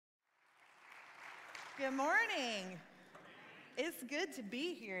Good morning. It's good to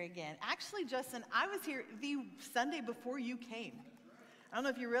be here again. Actually, Justin, I was here the Sunday before you came. I don't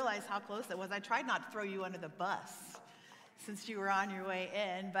know if you realize how close that was. I tried not to throw you under the bus since you were on your way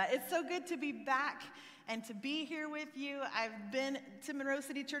in, but it's so good to be back and to be here with you. I've been to Monroe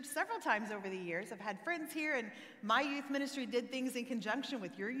City Church several times over the years. I've had friends here, and my youth ministry did things in conjunction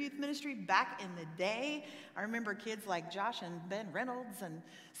with your youth ministry back in the day. I remember kids like Josh and Ben Reynolds and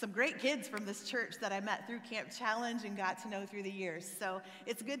some great kids from this church that I met through Camp Challenge and got to know through the years. So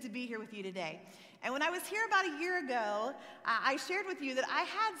it's good to be here with you today. And when I was here about a year ago, I shared with you that I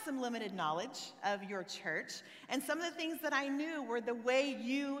had some limited knowledge of your church, and some of the things that I knew were the way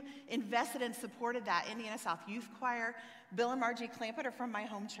you invested and supported that Indiana South Youth Choir. Bill and Margie Clampett are from my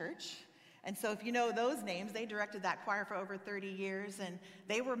home church, and so if you know those names, they directed that choir for over 30 years, and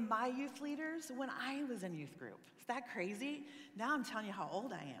they were my youth leaders when I was in youth group. Is that crazy? Now I'm telling you how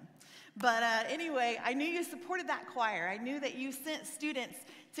old I am. But anyway, I knew you supported that choir. I knew that you sent students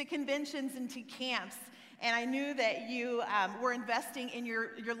to conventions and to camps, and I knew that you were investing in your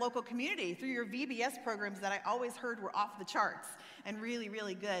local community through your VBS programs that I always heard were off the charts and really,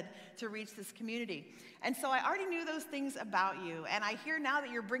 really good to reach this community. And so I already knew those things about you, and I hear now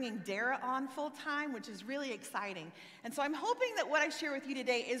that you're bringing Dara on full-time, which is really exciting. And so I'm hoping that what I share with you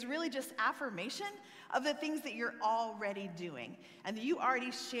today is really just affirmation of the things that you're already doing, and that you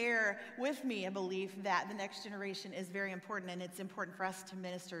already share with me a belief that the next generation is very important, and it's important for us to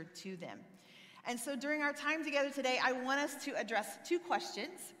minister to them. And so during our time together today, I want us to address two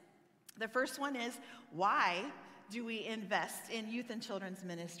questions. The first one is, why do we invest in youth and children's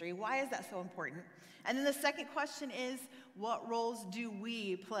ministry? Why is that so important? And then the second question is, what roles do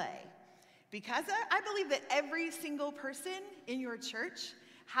we play? Because I believe that every single person in your church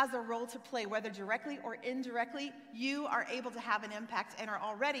has a role to play, whether directly or indirectly. You are able to have an impact and are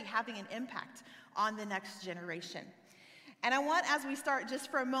already having an impact on the next generation. And I want, as we start, just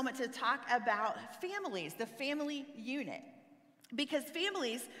for a moment to talk about families, the family unit. Because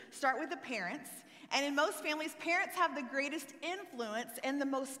families start with the parents, and in most families, parents have the greatest influence and the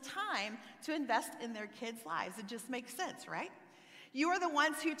most time to invest in their kids' lives. It just makes sense, right? You are the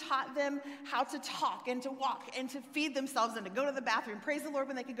ones who taught them how to talk and to walk and to feed themselves and to go to the bathroom. Praise the Lord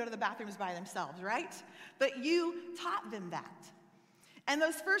when they could go to the bathrooms by themselves, right? But you taught them that. And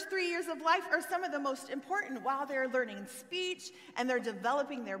those first 3 years of life are some of the most important while they're learning speech and they're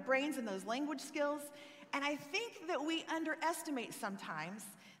developing their brains and those language skills. And I think that we underestimate sometimes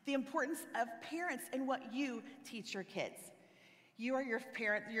the importance of parents and what you teach your kids. You are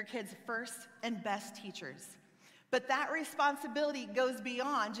your kids' first and best teachers. But that responsibility goes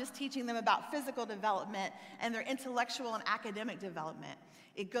beyond just teaching them about physical development and their intellectual and academic development.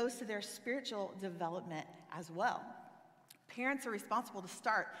 It goes to their spiritual development as well. Parents are responsible to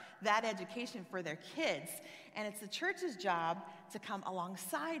start that education for their kids, and it's the church's job to come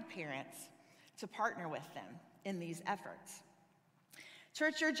alongside parents to partner with them in these efforts.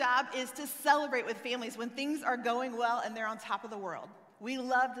 Church, your job is to celebrate with families when things are going well and they're on top of the world. We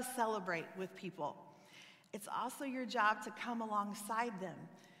love to celebrate with people. It's also your job to come alongside them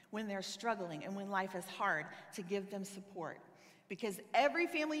when they're struggling and when life is hard, to give them support. Because every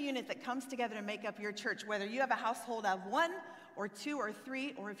family unit that comes together to make up your church, whether you have a household of 1 or 2 or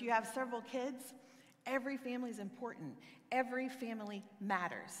 3, or if you have several kids, every family is important. Every family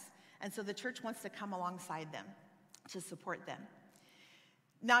matters. And so the church wants to come alongside them to support them.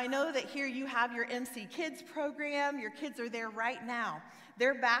 Now, I know that here you have your MC Kids program. Your kids are there right now.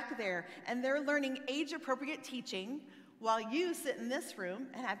 They're back there, and they're learning age-appropriate teaching while you sit in this room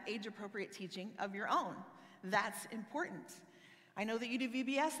and have age-appropriate teaching of your own. That's important. I know that you do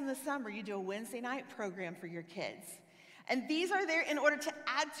VBS in the summer. You do a Wednesday night program for your kids. And these are there in order to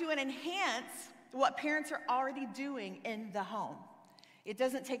add to and enhance what parents are already doing in the home. It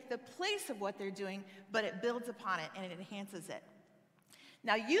doesn't take the place of what they're doing, but it builds upon it and it enhances it.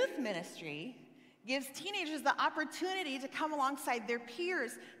 Now, youth ministry gives teenagers the opportunity to come alongside their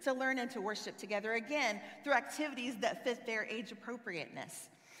peers to learn and to worship together, again, through activities that fit their age appropriateness.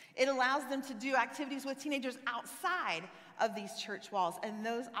 It allows them to do activities with teenagers outside of these church walls, and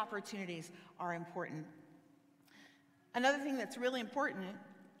those opportunities are important. Another thing that's really important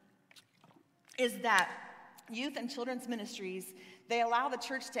is that youth and children's ministries, they allow the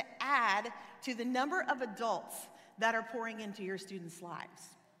church to add to the number of adults that are pouring into your students' lives.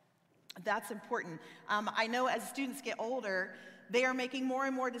 That's important. I know as students get older, they are making more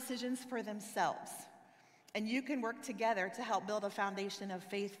and more decisions for themselves. And you can work together to help build a foundation of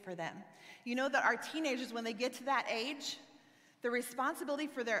faith for them. You know that our teenagers, when they get to that age, the responsibility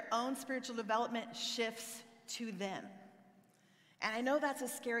for their own spiritual development shifts to them. And I know that's a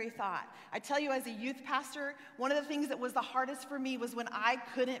scary thought. I tell you, as a youth pastor, one of the things that was the hardest for me was when I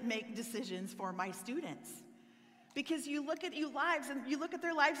couldn't make decisions for my students. Because you look at their lives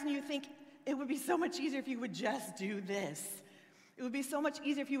and you think, it would be so much easier if you would just do this. It would be so much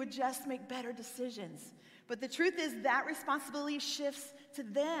easier if you would just make better decisions. But the truth is that responsibility shifts to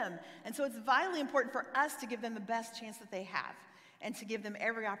them. And so it's vitally important for us to give them the best chance that they have and to give them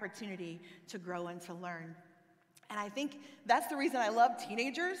every opportunity to grow and to learn. And I think that's the reason I love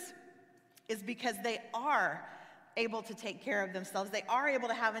teenagers, is because they are able to take care of themselves. They are able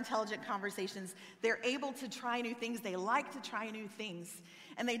to have intelligent conversations. They're able to try new things. They like to try new things.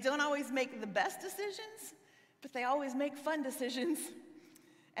 And they don't always make the best decisions, but they always make fun decisions.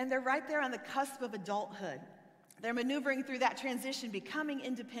 And they're right there on the cusp of adulthood. They're maneuvering through that transition, becoming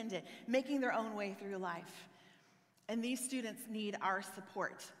independent, making their own way through life. And these students need our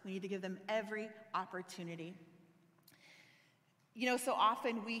support. We need to give them every opportunity. You know, so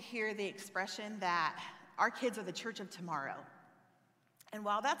often we hear the expression that our kids are the church of tomorrow. And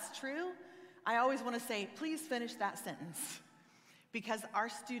while that's true, I always want to say, please finish that sentence. Because our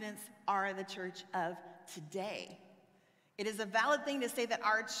students are the church of today. It is a valid thing to say that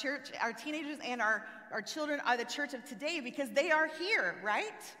our church, our teenagers and our children are the church of today because they are here,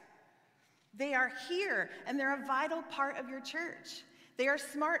 right? They are here, and they're a vital part of your church. They are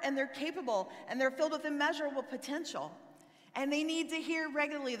smart, and they're capable, and they're filled with immeasurable potential. And they need to hear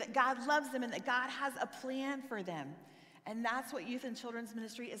regularly that God loves them and that God has a plan for them. And that's what youth and children's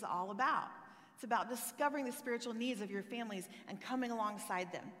ministry is all about. It's about discovering the spiritual needs of your families and coming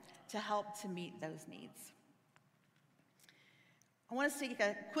alongside them to help to meet those needs. I want us to take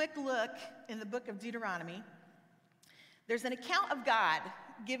a quick look in the book of Deuteronomy. There's an account of God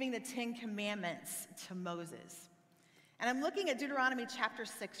giving the 10 Commandments to Moses. And I'm looking at Deuteronomy chapter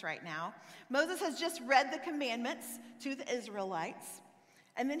 6 right now. Moses has just read the commandments to the Israelites.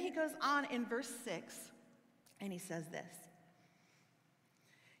 And then he goes on in verse 6, and he says this.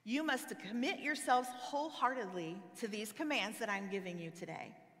 You must commit yourselves wholeheartedly to these commands that I'm giving you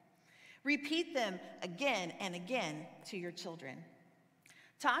today. Repeat them again and again to your children.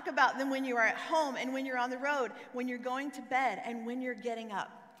 Talk about them when you are at home and when you're on the road, when you're going to bed and when you're getting up.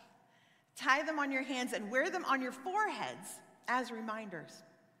 Tie them on your hands and wear them on your foreheads as reminders.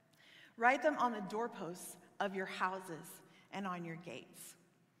 Write them on the doorposts of your houses and on your gates.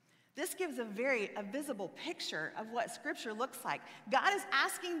 This gives a visible picture of what Scripture looks like. God is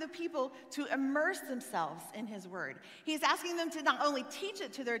asking the people to immerse themselves in His Word. He's asking them to not only teach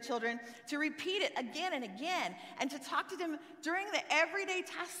it to their children, to repeat it again and again, and to talk to them during the everyday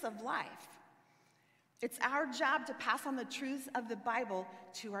tasks of life. It's our job to pass on the truths of the Bible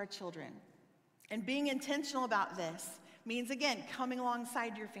to our children. And being intentional about this means, again, coming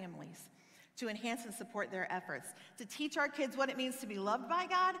alongside your families to enhance and support their efforts, to teach our kids what it means to be loved by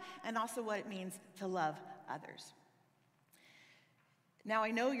God and also what it means to love others. Now,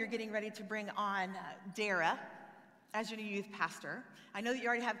 I know you're getting ready to bring on Dara as your new youth pastor. I know that you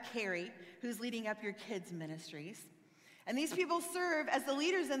already have Carrie, who's leading up your kids' ministries. And these people serve as the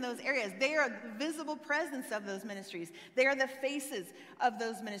leaders in those areas. They are the visible presence of those ministries. They are the faces of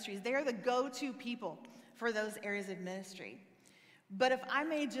those ministries. They are the go-to people for those areas of ministry. But if I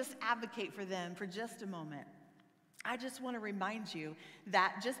may just advocate for them for just a moment, I just want to remind you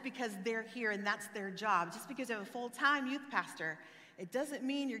that just because they're here and that's their job, just because you have a full-time youth pastor, it doesn't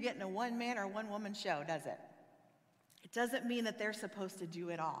mean you're getting a one-man or one-woman show, does it? It doesn't mean that they're supposed to do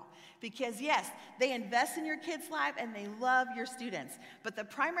it all. Because yes, they invest in your kids' life and they love your students. But the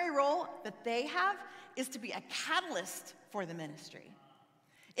primary role that they have is to be a catalyst for the ministry.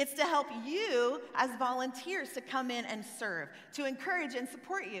 It's to help you as volunteers to come in and serve, to encourage and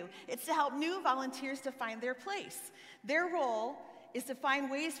support you. It's to help new volunteers to find their place. Their role is to find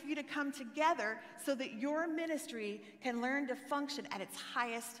ways for you to come together so that your ministry can learn to function at its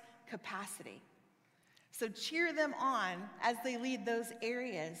highest capacity. So cheer them on as they lead those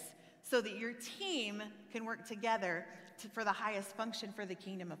areas so that your team can work together for the highest function for the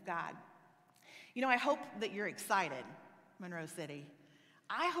kingdom of God. You know, I hope that you're excited, Monroe City.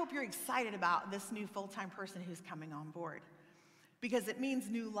 I hope you're excited about this new full-time person who's coming on board because it means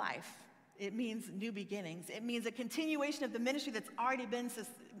new life. It means new beginnings. It means a continuation of the ministry that's already been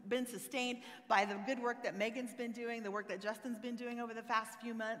sustained by the good work that Megan's been doing, the work that Justin's been doing over the past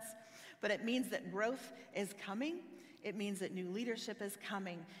few months. But it means that growth is coming. It means that new leadership is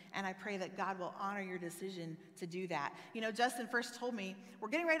coming. And I pray that God will honor your decision to do that. You know, Justin first told me, we're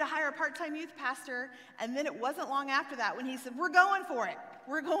getting ready to hire a part-time youth pastor. And then it wasn't long after that when he said, we're going for it.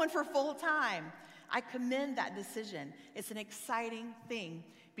 We're going for full-time. I commend that decision. It's an exciting thing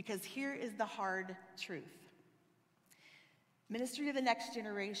because here is the hard truth. Ministry to the next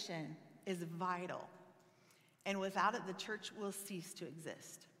generation is vital, and without it, the church will cease to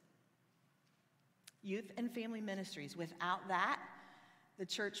exist. Youth and family ministries, without that, the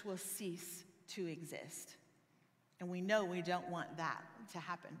church will cease to exist. And we know we don't want that to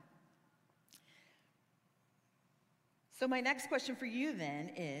happen. So my next question for you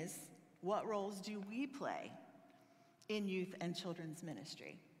then is, what roles do we play in youth and children's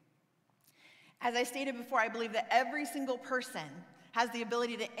ministry? As I stated before, I believe that every single person has the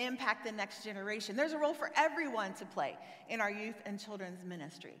ability to impact the next generation. There's a role for everyone to play in our youth and children's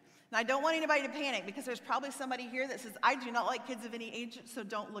ministry. Now, I don't want anybody to panic because there's probably somebody here that says, I do not like kids of any age, so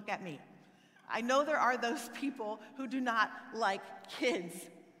don't look at me. I know there are those people who do not like kids.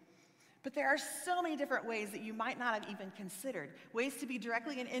 But there are so many different ways that you might not have even considered, ways to be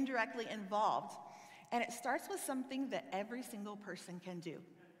directly and indirectly involved. And it starts with something that every single person can do.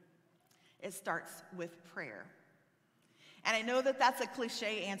 It starts with prayer. And I know that that's a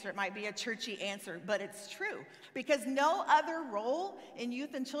cliche answer. It might be a churchy answer, but it's true. Because no other role in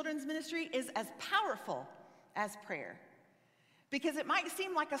youth and children's ministry is as powerful as prayer. Because it might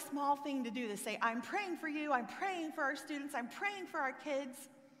seem like a small thing to do to say, I'm praying for you, I'm praying for our students, I'm praying for our kids.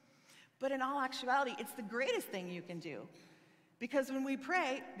 But in all actuality, it's the greatest thing you can do. Because when we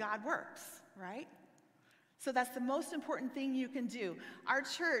pray, God works, right? So that's the most important thing you can do. Our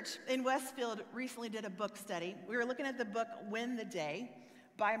church in Westfield recently did a book study. We were looking at the book Win the Day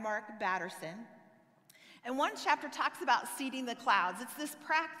by Mark Batterson. And one chapter talks about seeding the clouds. It's this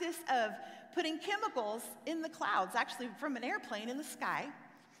practice of putting chemicals in the clouds, actually from an airplane in the sky,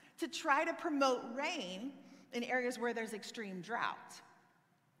 to try to promote rain in areas where there's extreme drought.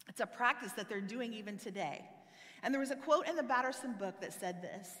 It's a practice that they're doing even today. And there was a quote in the Batterson book that said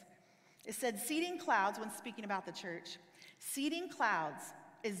this. It said, seeding clouds, when speaking about the church, seeding clouds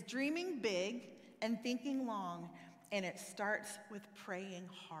is dreaming big and thinking long, and it starts with praying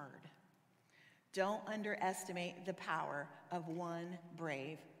hard. Don't underestimate the power of one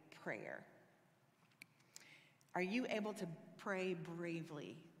brave prayer. Are you able to pray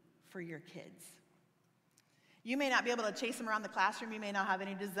bravely for your kids? You may not be able to chase them around the classroom. You may not have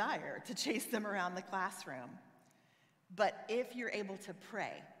any desire to chase them around the classroom. But if you're able to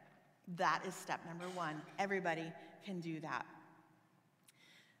pray, that is step number one. Everybody can do that.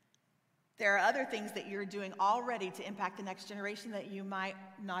 There are other things that you're doing already to impact the next generation that you might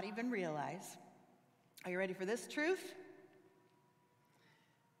not even realize. Are you ready for this truth?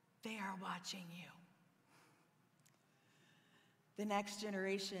 They are watching you. The next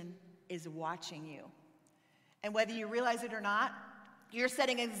generation is watching you. And whether you realize it or not, you're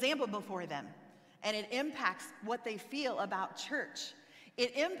setting an example before them. And it impacts what they feel about church.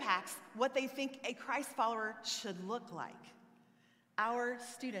 It impacts what they think a Christ follower should look like. Our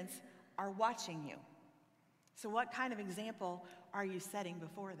students are watching you. So what kind of example are you setting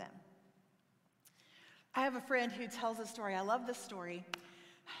before them? I have a friend who tells a story. I love this story.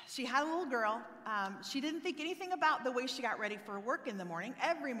 She had a little girl. She didn't think anything about the way she got ready for work in the morning.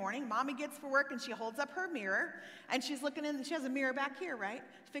 Every morning, Mommy gets for work and she holds up her mirror and she's looking in. She has a mirror back here, right?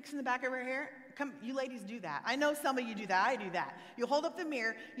 Fixing the back of her hair. Come, you ladies do that. I know some of you do that. I do that. You hold up the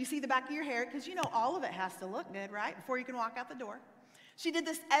mirror. You see the back of your hair because you know all of it has to look good, right? Before you can walk out the door. She did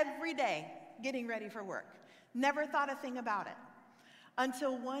this every day getting ready for work. Never thought a thing about it.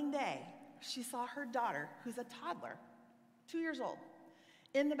 Until one day, she saw her daughter, who's a toddler, 2 years old,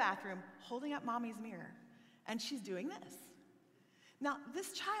 in the bathroom holding up Mommy's mirror, and she's doing this. Now,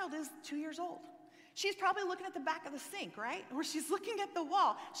 this child is 2 years old. She's probably looking at the back of the sink, right? Or she's looking at the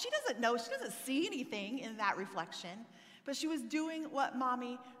wall. She doesn't know, she doesn't see anything in that reflection, but she was doing what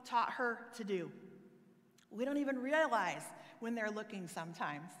Mommy taught her to do. We don't even realize when they're looking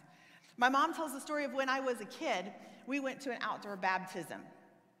sometimes. My mom tells the story of when I was a kid, we went to an outdoor baptism,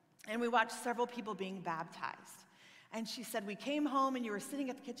 and we watched several people being baptized. And she said, we came home and you were sitting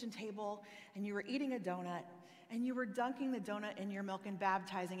at the kitchen table and you were eating a donut and you were dunking the donut in your milk and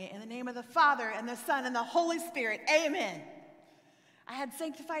baptizing it in the name of the Father and the Son and the Holy Spirit. Amen. I had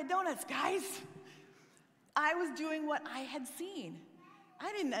sanctified donuts, guys. I was doing what I had seen.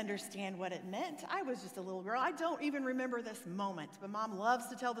 I didn't understand what it meant. I was just a little girl. I don't even remember this moment, but Mom loves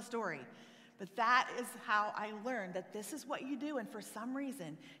to tell the story. But that is how I learned that this is what you do. And for some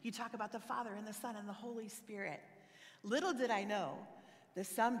reason, you talk about the Father and the Son and the Holy Spirit. Little did I know that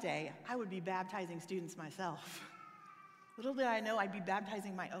someday I would be baptizing students myself. Little did I know I'd be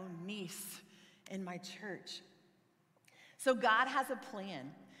baptizing my own niece in my church. So God has a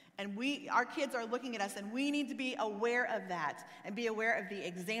plan, and our kids are looking at us, and we need to be aware of that and be aware of the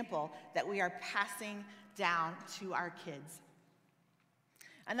example that we are passing down to our kids.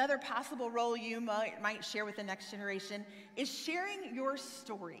 Another possible role you might share with the next generation is sharing your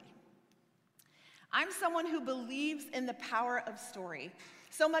story. I'm someone who believes in the power of story,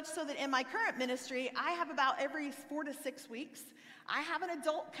 so much so that in my current ministry, I have about every 4 to 6 weeks, I have an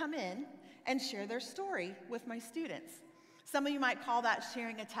adult come in and share their story with my students. Some of you might call that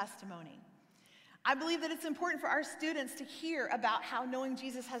sharing a testimony. I believe that it's important for our students to hear about how knowing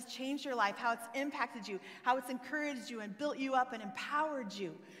Jesus has changed your life, how it's impacted you, how it's encouraged you and built you up and empowered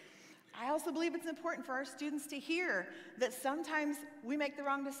you. I also believe it's important for our students to hear that sometimes we make the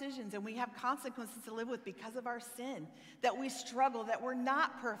wrong decisions and we have consequences to live with because of our sin, that we struggle, that we're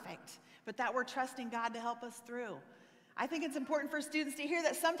not perfect, but that we're trusting God to help us through. I think it's important for students to hear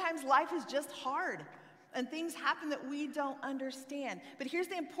that sometimes life is just hard and things happen that we don't understand. But here's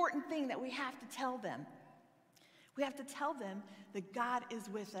the important thing that we have to tell them. We have to tell them that God is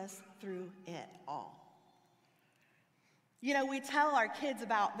with us through it all. You know, we tell our kids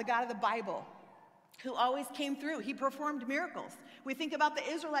about the God of the Bible who always came through. He performed miracles. We think about the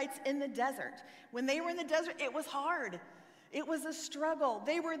Israelites in the desert. When they were in the desert, it was hard. It was a struggle.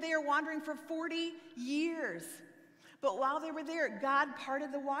 They were there wandering for 40 years. But while they were there, God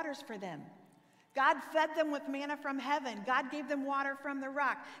parted the waters for them. God fed them with manna from heaven. God gave them water from the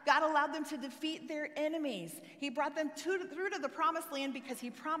rock. God allowed them to defeat their enemies. He brought them through to the promised land because he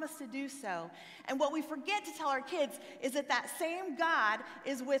promised to do so. And what we forget to tell our kids is that that same God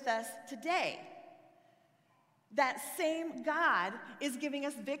is with us today. That same God is giving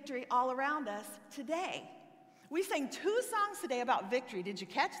us victory all around us today. We sang 2 songs today about victory. Did you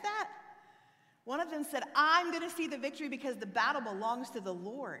catch that? One of them said, I'm going to see the victory because the battle belongs to the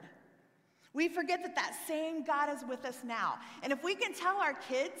Lord. We forget that that same God is with us now. And if we can tell our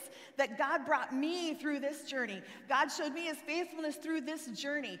kids that God brought me through this journey, God showed me his faithfulness through this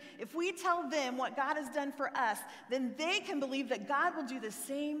journey, if we tell them what God has done for us, then they can believe that God will do the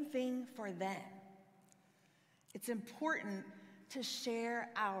same thing for them. It's important to share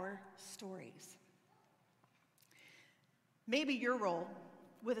our stories. Maybe your role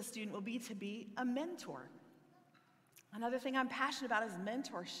with a student will be a mentor. Another thing I'm passionate about is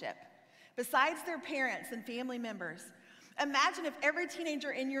mentorship. Besides their parents and family members, imagine if every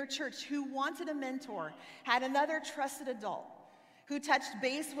teenager in your church who wanted a mentor had another trusted adult who touched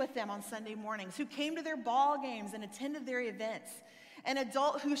base with them on Sunday mornings, who came to their ball games and attended their events, an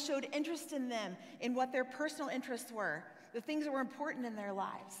adult who showed interest in them, in what their personal interests were, the things that were important in their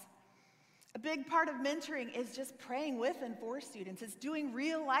lives. A big part of mentoring is just praying with and for students. It's doing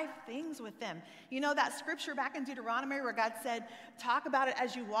real life things with them. You know that scripture back in Deuteronomy where God said, talk about it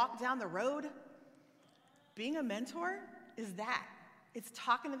as you walk down the road? Being a mentor is that. It's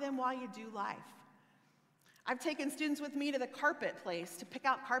talking to them while you do life. I've taken students with me to the carpet place to pick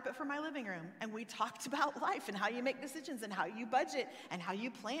out carpet for my living room, and we talked about life and how you make decisions and how you budget and how you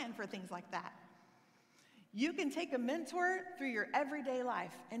plan for things like that. You can take a mentor through your everyday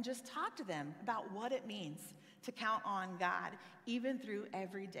life and just talk to them about what it means to count on God, even through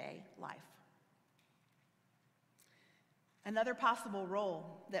everyday life. Another possible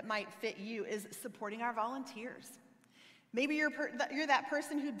role that might fit you is supporting our volunteers. Maybe you're that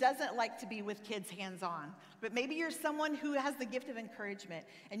person who doesn't like to be with kids hands-on, but maybe you're someone who has the gift of encouragement,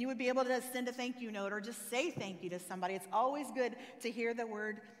 and you would be able to send a thank you note or just say thank you to somebody. It's always good to hear the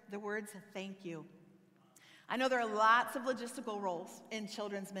words thank you. I know there are lots of logistical roles in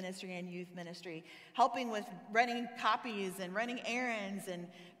children's ministry and youth ministry, helping with running copies and running errands and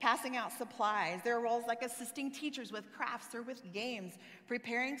passing out supplies. There are roles like assisting teachers with crafts or with games,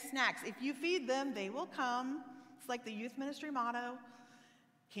 preparing snacks. If you feed them, they will come. It's like the youth ministry motto.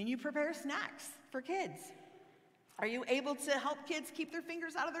 Can you prepare snacks for kids? Are you able to help kids keep their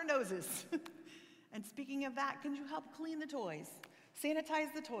fingers out of their noses? And speaking of that, can you help clean the toys?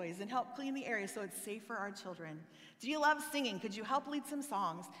 Sanitize the toys and help clean the area so it's safe for our children. Do you love singing? Could you help lead some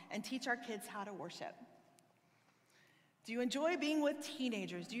songs and teach our kids how to worship? Do you enjoy being with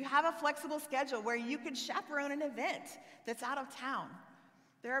teenagers? Do you have a flexible schedule where you can chaperone an event that's out of town?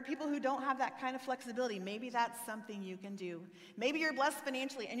 There are people who don't have that kind of flexibility. Maybe that's something you can do. Maybe you're blessed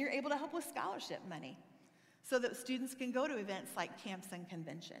financially and you're able to help with scholarship money so that students can go to events like camps and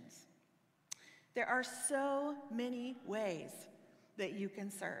conventions. There are so many ways that you can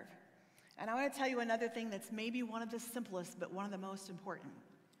serve. And I want to tell you another thing that's maybe one of the simplest, but one of the most important.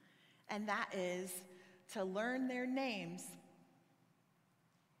 And that is to learn their names.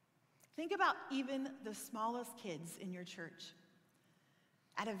 Think about even the smallest kids in your church.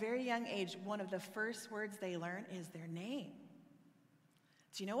 At a very young age, one of the first words they learn is their name.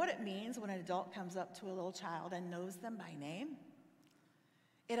 Do you know what it means when an adult comes up to a little child and knows them by name?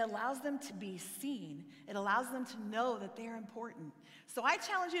 It allows them to be seen. It allows them to know that they're important. So I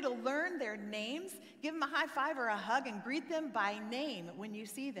challenge you to learn their names, give them a high five or a hug, and greet them by name when you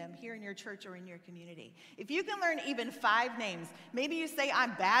see them here in your church or in your community. If you can learn even 5 names, maybe you say,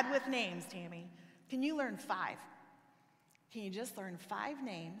 I'm bad with names, Tammy. Can you learn 5? Can you just learn 5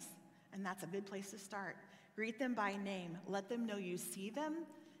 names? And that's a good place to start. Greet them by name. Let them know you see them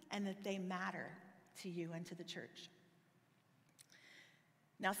and that they matter to you and to the church.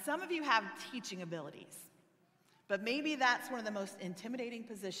 Now, some of you have teaching abilities, but maybe that's one of the most intimidating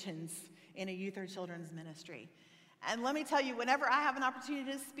positions in a youth or children's ministry. And let me tell you, whenever I have an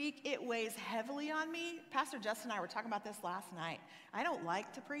opportunity to speak, it weighs heavily on me. Pastor Justin and I were talking about this last night. I don't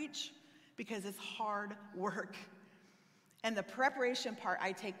like to preach because it's hard work. And the preparation part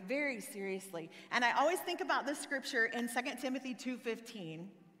I take very seriously. And I always think about this scripture in 2 Timothy 2:15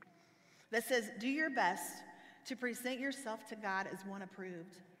 that says, do your best to present yourself to God as one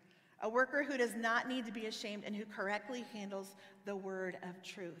approved, a worker who does not need to be ashamed and who correctly handles the word of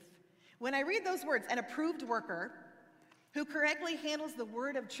truth. When I read those words, an approved worker who correctly handles the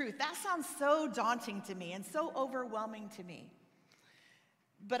word of truth, that sounds so daunting to me and so overwhelming to me.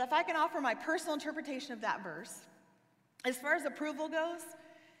 But if I can offer my personal interpretation of that verse, as far as approval goes,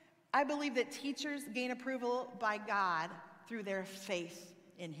 I believe that teachers gain approval by God through their faith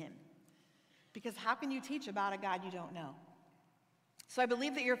in him. Because how can you teach about a God you don't know? So I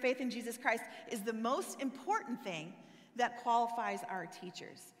believe that your faith in Jesus Christ is the most important thing that qualifies our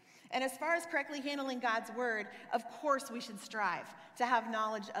teachers. And as far as correctly handling God's word, of course we should strive to have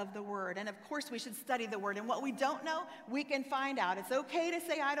knowledge of the word. And of course we should study the word. And what we don't know, we can find out. It's okay to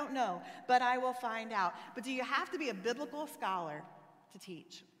say, I don't know, but I will find out. But do you have to be a biblical scholar to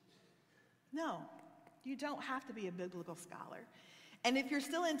teach? No, you don't have to be a biblical scholar. And if you're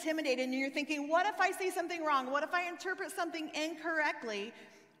still intimidated and you're thinking, what if I say something wrong? What if I interpret something incorrectly?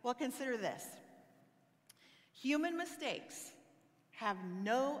 Well, consider this. Human mistakes have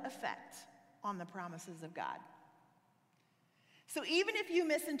no effect on the promises of God. So even if you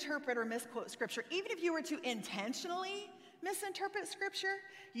misinterpret or misquote scripture, even if you were to intentionally misinterpret scripture,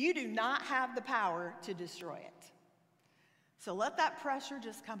 you do not have the power to destroy it. So let that pressure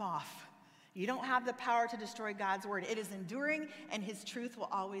just come off. You don't have the power to destroy God's word. It is enduring, and his truth will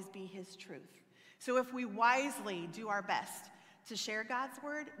always be his truth. So if we wisely do our best to share God's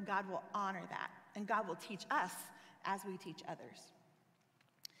word, God will honor that, and God will teach us as we teach others.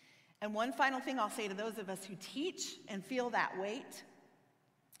 And one final thing I'll say to those of us who teach and feel that weight,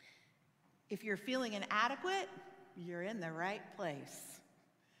 if you're feeling inadequate, you're in the right place.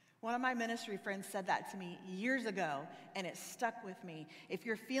 One of my ministry friends said that to me years ago, and it stuck with me. If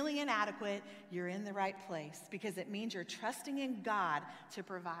you're feeling inadequate, you're in the right place, because it means you're trusting in God to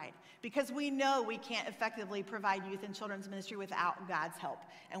provide. Because we know we can't effectively provide youth and children's ministry without God's help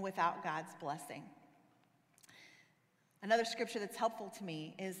and without God's blessing. Another scripture that's helpful to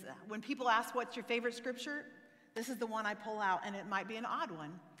me is when people ask, what's your favorite scripture? This is the one I pull out, and it might be an odd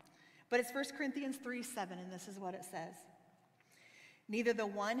one. But it's 1 Corinthians 3:7, and this is what it says. Neither the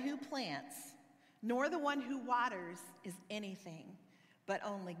one who plants nor the one who waters is anything, but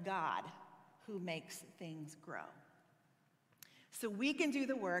only God who makes things grow. So we can do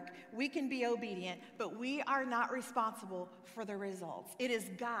the work, we can be obedient, but we are not responsible for the results. It is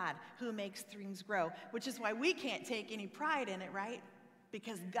God who makes things grow, which is why we can't take any pride in it, right?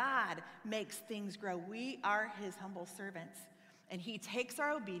 Because God makes things grow. We are his humble servants. And he takes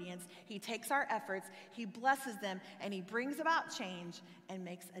our obedience, he takes our efforts, he blesses them, and he brings about change and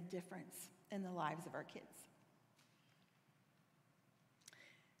makes a difference in the lives of our kids.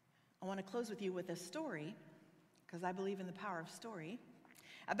 I want to close with you with a story, because I believe in the power of story,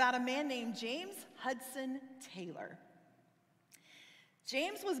 about a man named James Hudson Taylor.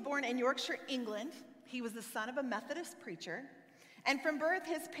 James was born in Yorkshire, England. He was the son of a Methodist preacher. And from birth,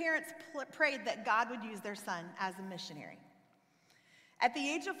 his parents prayed that God would use their son as a missionary. At the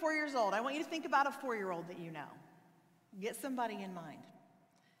age of 4 years old, I want you to think about a 4-year-old that you know. Get somebody in mind.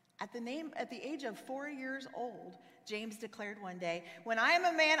 At the age of 4 years old, James declared one day, when I am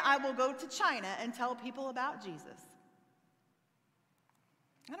a man, I will go to China and tell people about Jesus.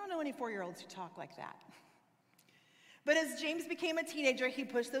 I don't know any 4-year-olds who talk like that. But as James became a teenager, he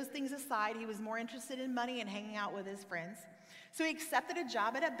pushed those things aside. He was more interested in money and hanging out with his friends. So he accepted a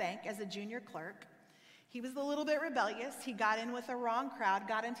job at a bank as a junior clerk. He was a little bit rebellious. He got in with a wrong crowd,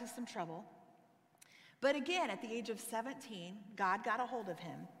 got into some trouble. But again, at the age of 17, God got a hold of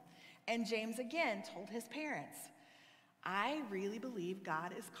him. And James again told his parents, I really believe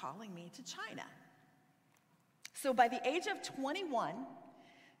God is calling me to China. So by the age of 21,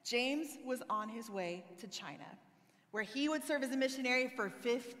 James was on his way to China, where he would serve as a missionary for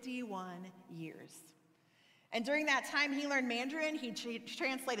 51 years. And during that time, he learned Mandarin, he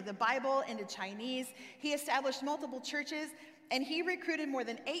translated the Bible into Chinese, he established multiple churches, and he recruited more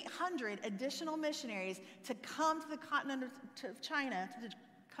than 800 additional missionaries to come to the continent of China, to the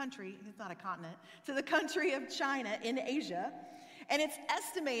country, it's not a continent, to the country of China in Asia. And it's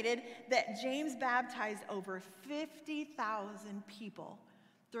estimated that James baptized over 50,000 people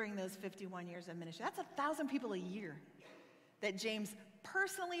during those 51 years of ministry. That's 1,000 people a year that James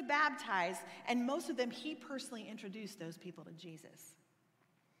personally baptized, and most of them, he personally introduced those people to Jesus.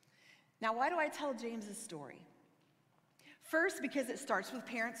 Now, why do I tell James's story? First, because it starts with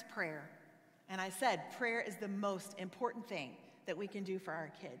parents' prayer. And I said, prayer is the most important thing that we can do for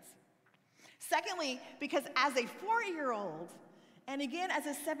our kids. Secondly, because as a 4-year-old, and again as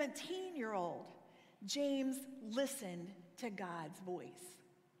a 17-year-old, James listened to God's voice.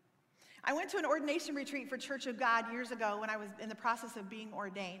 I went to an ordination retreat for Church of God years ago when I was in the process of being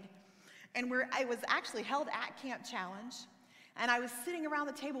ordained. And I was actually held at Camp Challenge. And I was sitting around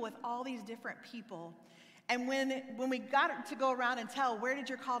the table with all these different people. And when we got to go around and tell, where did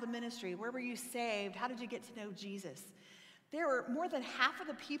your call to ministry? Where were you saved? How did you get to know Jesus? There were more than half of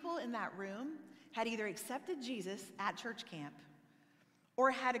the people in that room had either accepted Jesus at church camp or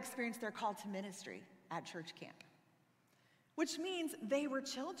had experienced their call to ministry at church camp, which means they were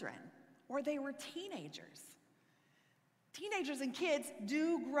children or they were teenagers. Teenagers and kids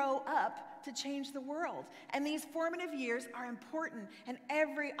do grow up to change the world, and these formative years are important, and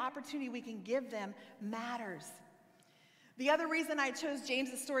every opportunity we can give them matters. The other reason I chose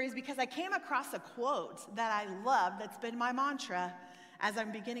James's story is because I came across a quote that I love that's been my mantra as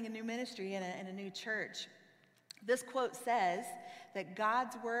I'm beginning a new ministry in a new church. This quote says that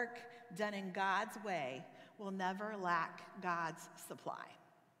God's work done in God's way will never lack God's supply.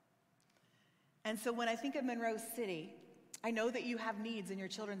 And so when I think of Monroe City, I know that you have needs in your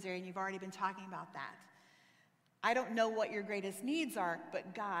children's area, and you've already been talking about that. I don't know what your greatest needs are,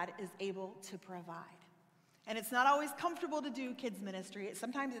 but God is able to provide. And it's not always comfortable to do kids ministry.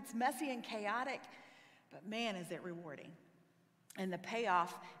 Sometimes it's messy and chaotic, but man, is it rewarding. And the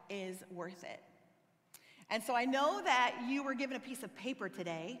payoff is worth it. And so I know that you were given a piece of paper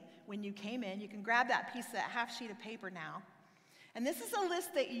today when you came in. You can grab that half sheet of paper now. And this is a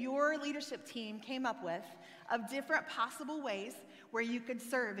list that your leadership team came up with of different possible ways where you could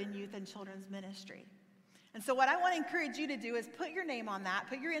serve in youth and children's ministry. And so what I want to encourage you to do is put your name on that,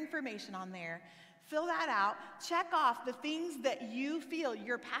 put your information on there, fill that out, check off the things that you feel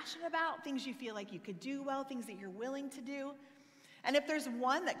you're passionate about, things you feel like you could do well, things that you're willing to do. And if there's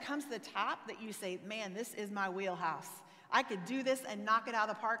one that comes to the top that you say, man, this is my wheelhouse, I could do this and knock it out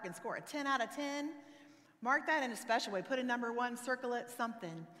of the park and score a 10 out of 10, mark that in a special way. Put a number 1, circle it,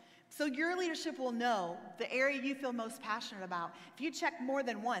 something. So your leadership will know the area you feel most passionate about. If you check more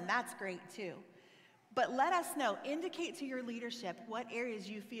than one, that's great too. But let us know, indicate to your leadership what areas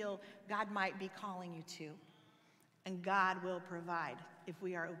you feel God might be calling you to. And God will provide if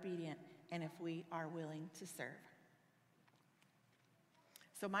we are obedient and if we are willing to serve.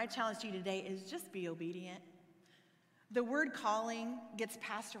 So my challenge to you today is just be obedient. The word calling gets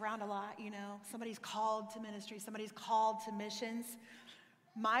passed around a lot, you know. Somebody's called to ministry, somebody's called to missions.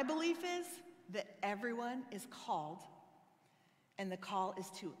 My belief is that everyone is called, and the call is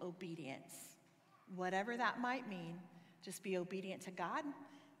to obedience. Whatever that might mean, just be obedient to God,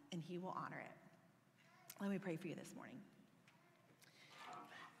 and He will honor it. Let me pray for you this morning.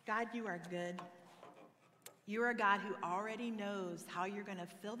 God, you are good. You are a God who already knows how you're going to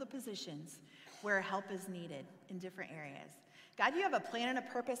fill the positions where help is needed in different areas. God, you have a plan and a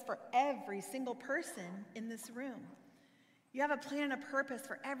purpose for every single person in this room. You have a plan and a purpose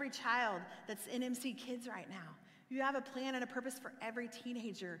for every child that's in MC Kids right now. You have a plan and a purpose for every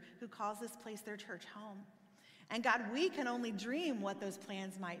teenager who calls this place their church home. And God, we can only dream what those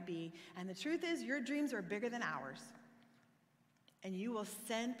plans might be. And the truth is, your dreams are bigger than ours. And you will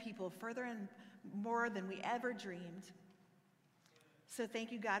send people further and more than we ever dreamed. So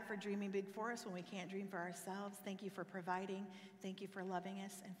thank you, God, for dreaming big for us when we can't dream for ourselves. Thank you for providing. Thank you for loving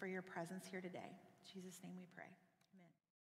us and for your presence here today. In Jesus' name we pray.